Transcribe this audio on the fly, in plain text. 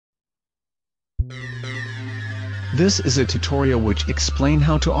This is a tutorial which explain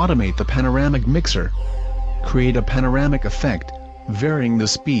how to automate the panoramic mixer. Create a panoramic effect, varying the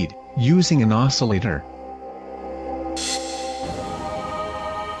speed, using an oscillator.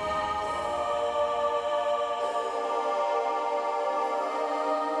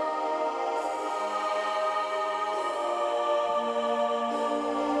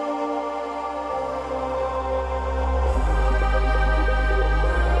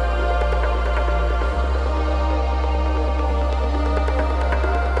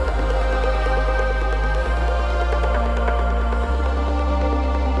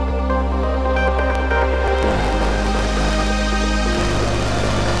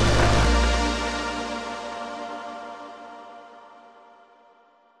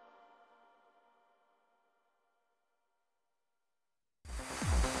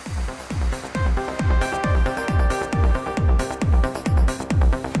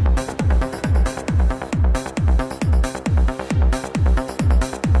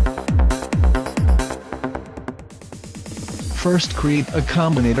 First, create a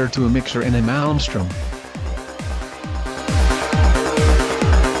combinator to a mixer in a maelstrom.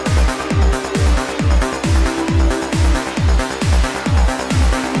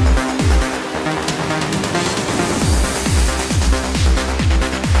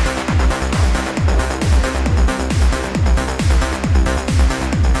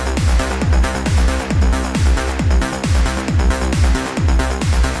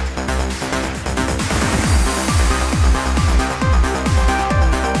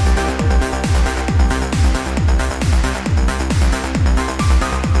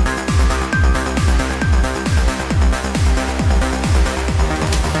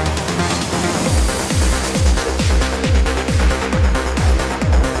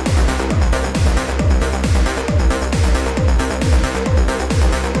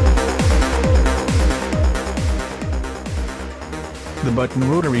 The button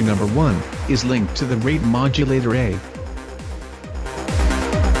rotary number 1 is linked to the rate modulator A.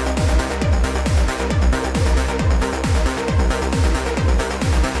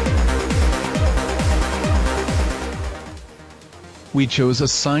 We chose a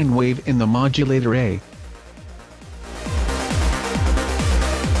sine wave in the modulator A.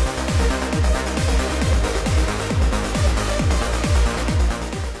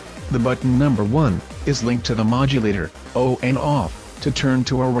 The button number 1 is linked to the modulator O and off to turn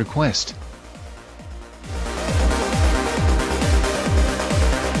to our request.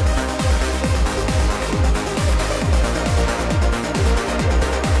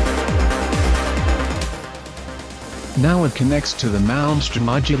 Now it connects to the maelstrom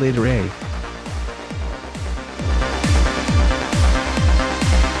modulator A.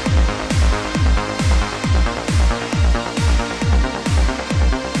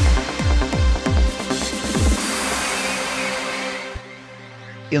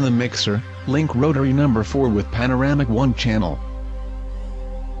 In the mixer, link rotary number 4 with panoramic 1 channel.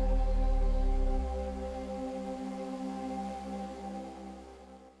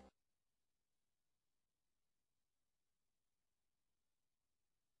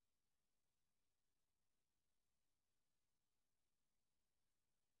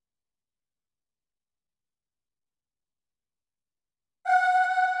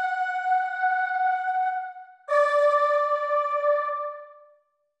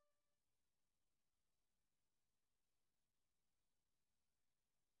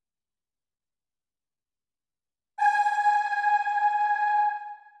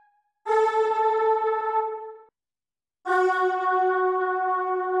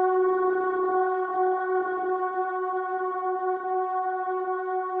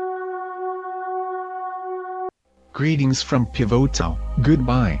 Greetings from Pivotal,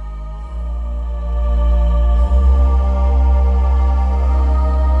 goodbye.